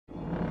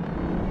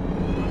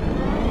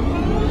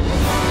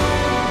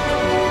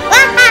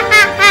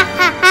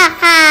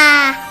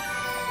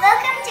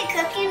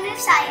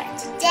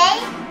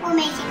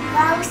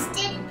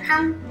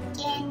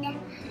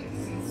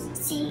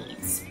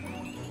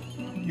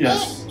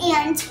Yes.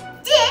 And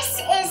this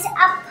is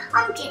a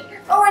pumpkin,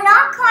 but we're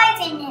not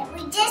carving it.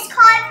 We just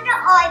carved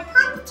our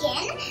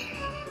pumpkin,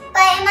 but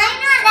it might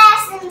not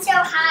last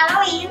until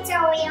Halloween, so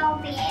we'll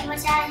be able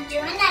to do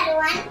another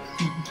one.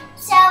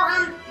 So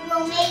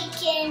we're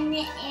making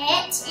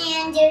it,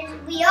 and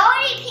we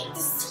already picked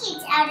the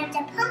seeds out of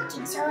the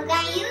pumpkin, so we're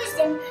gonna use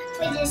them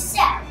for the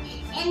soap.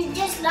 And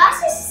there's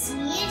lots of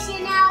seeds, you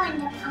know, in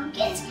the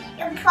pumpkins.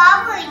 You'll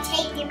probably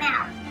take them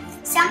out.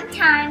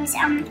 Sometimes,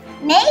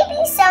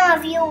 maybe some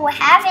of you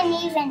haven't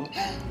even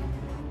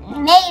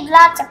made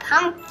lots of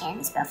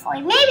pumpkins before.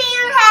 Maybe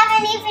you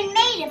haven't even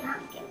made a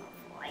pumpkin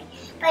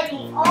before. But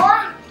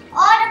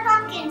all the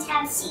pumpkins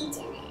have seeds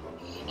in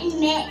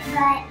it.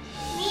 But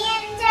me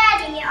and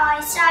Daddy are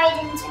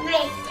excited to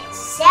make this.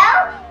 So,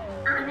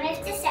 on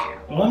with the show.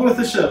 On with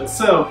the show.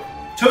 So,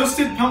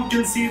 toasted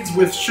pumpkin seeds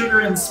with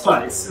sugar and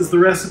spice is the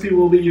recipe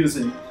we'll be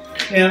using.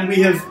 And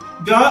we have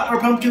got our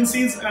pumpkin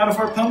seeds out of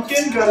our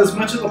pumpkin, got as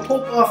much of the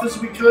pulp off as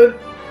we could,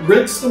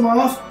 rinsed them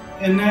off,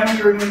 and now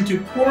we are going to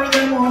pour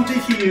them onto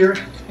here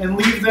and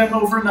leave them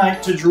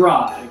overnight to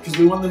dry, because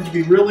we want them to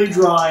be really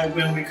dry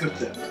when we cook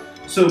them.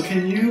 So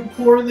can you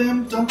pour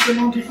them, dump them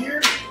onto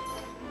here?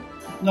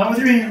 Not with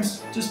your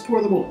hands, just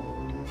pour the bowl.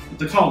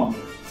 The column.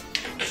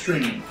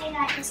 Stream. I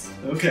got this.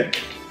 Okay.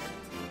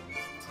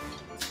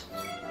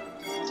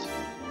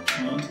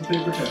 Onto the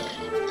paper towel.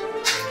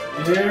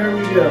 There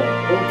we go.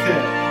 Okay.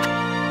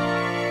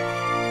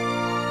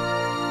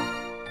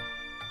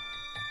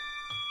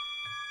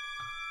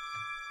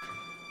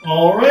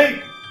 All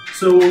right.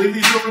 So we'll leave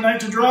these overnight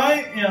to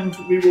dry, and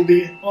we will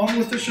be on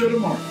with the show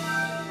tomorrow.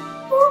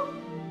 Boop,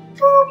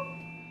 boop,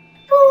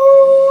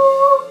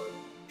 boop.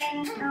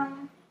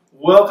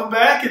 Welcome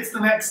back. It's the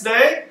next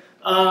day.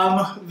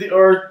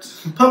 Our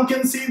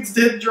pumpkin seeds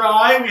did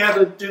dry. We had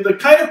to do the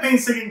kind of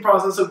painstaking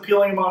process of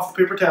peeling them off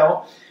the paper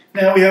towel.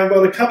 Now we have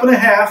about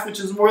 1.5 cups, which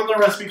is more than the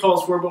recipe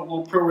calls for, but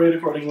we'll prorate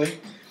accordingly.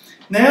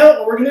 Now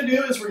what we're going to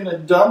do is we're going to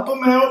dump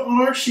them out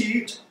on our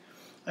sheet.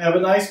 I have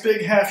a nice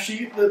big half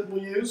sheet that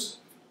we'll use.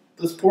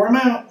 Let's pour them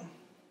out.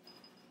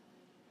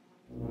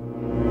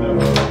 We'll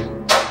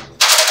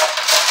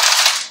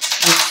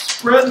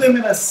spread them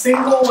in a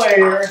single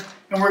layer,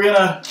 and we're going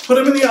to put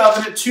them in the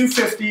oven at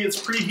 250. It's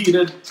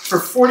preheated for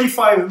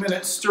 45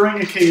 minutes,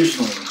 stirring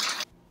occasionally.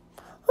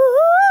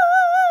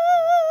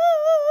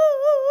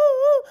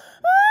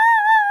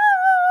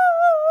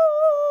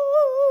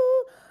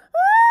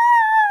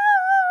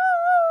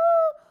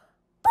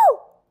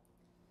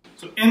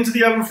 So into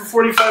the oven for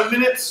 45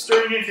 minutes,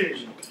 stirring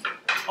occasionally.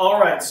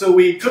 All right, so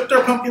we cooked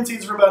our pumpkin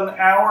seeds for about 1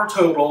 hour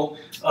total.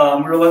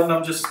 We were letting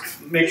them just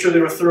make sure they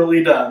were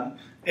thoroughly done.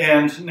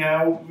 And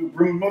now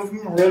we're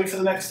ready for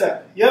the next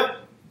step. Yep.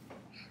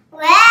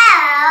 Well,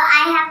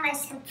 I have a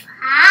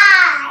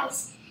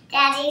surprise.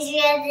 Daddy's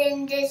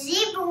wearing the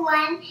zebra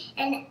one,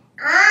 and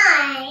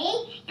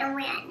I am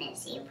wearing the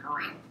zebra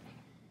one.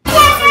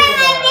 Different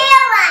my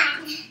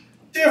real one.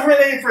 Different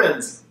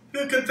aprons.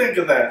 Who could think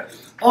of that?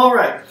 All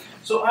right.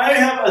 So I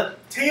have a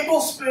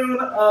tablespoon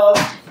of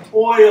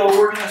oil.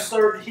 We're going to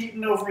start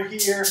heating over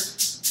here,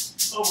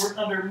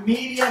 under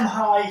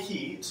medium-high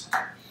heat,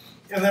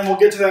 and then we'll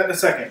get to that in a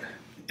second.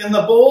 In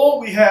the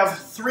bowl, we have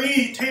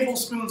 3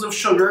 tablespoons of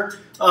sugar.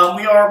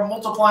 We are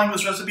multiplying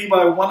this recipe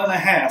by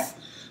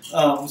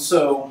 1.5.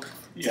 So,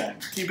 yeah,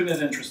 keeping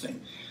it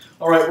interesting.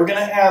 All right, we're going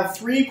to add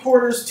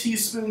 3/4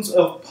 teaspoons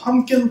of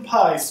pumpkin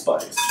pie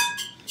spice.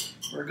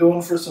 We're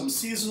going for some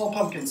seasonal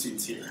pumpkin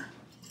seeds here.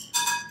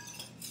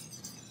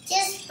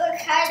 Just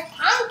because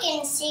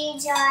pumpkin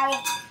seeds are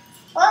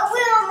what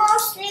we're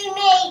mostly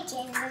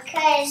making,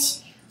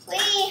 because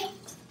we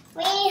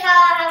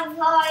have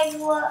hard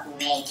work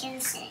making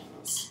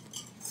things.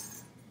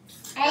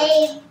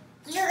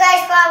 You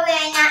guys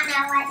probably not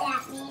know what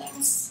that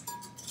means.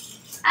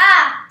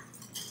 Ah!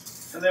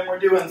 And then we're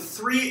doing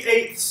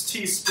 3/8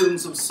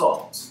 teaspoons of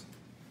salt.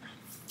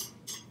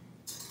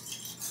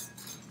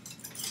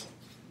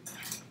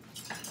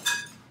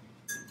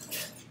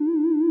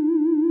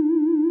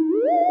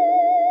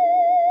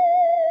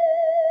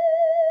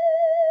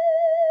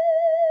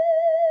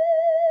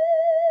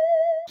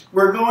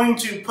 We're going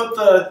to put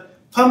the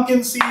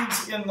pumpkin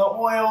seeds in the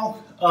oil,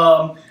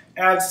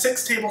 add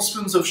 6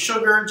 tablespoons of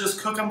sugar, just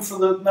cook them for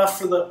enough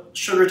for the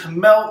sugar to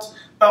melt,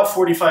 about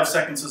 45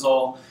 seconds is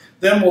all.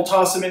 Then we'll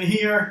toss them in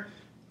here,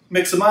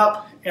 mix them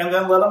up, and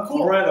then let them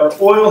cool. All right, our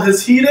oil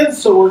has heated,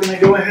 so we're going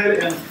to go ahead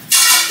and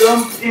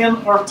dump in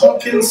our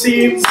pumpkin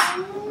seeds.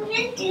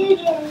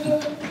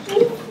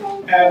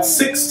 Add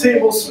 6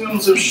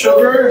 tablespoons of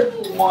sugar.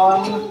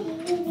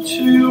 1,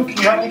 2, can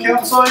you help me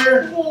count,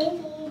 Sawyer?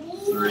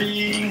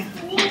 3,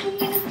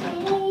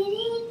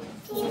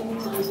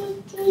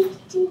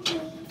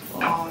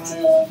 5,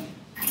 6.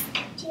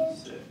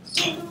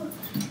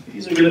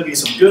 These are going to be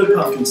some good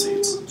pumpkin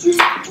seeds.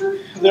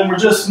 And then we're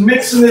just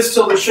mixing this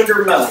till the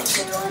sugar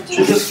melts.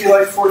 Should just be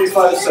like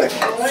 45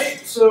 seconds. All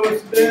right, so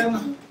it's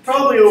been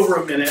probably over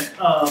a minute.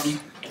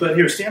 But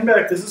here, stand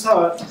back. This is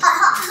hot.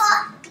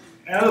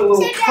 Add a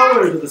little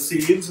color to the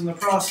seeds in the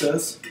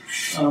process.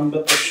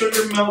 But the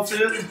sugar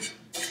melted.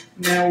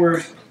 Now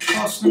we're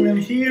Tossing them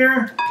in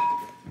here,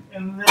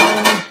 and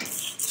then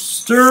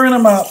stirring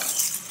them up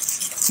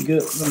to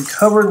get them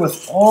covered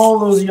with all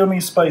those yummy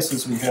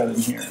spices we had in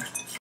here.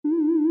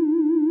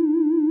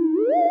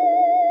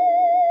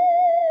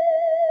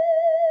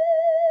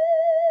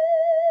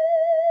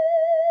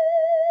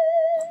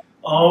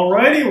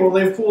 Alrighty, well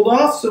they've cooled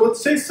off, so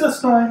let's taste this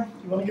time.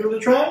 You want to give it a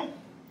try?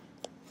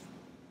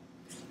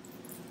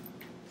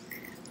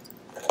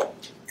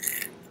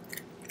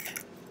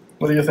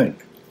 What do you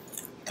think?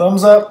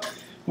 Thumbs up.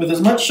 With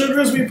as much sugar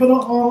as we put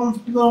on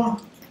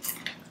them,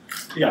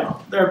 yeah,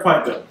 they're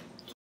quite good.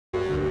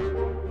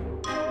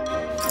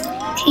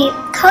 Keep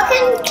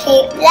cooking,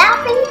 keep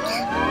laughing,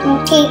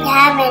 and keep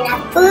having a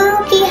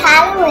spooky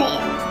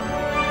Halloween.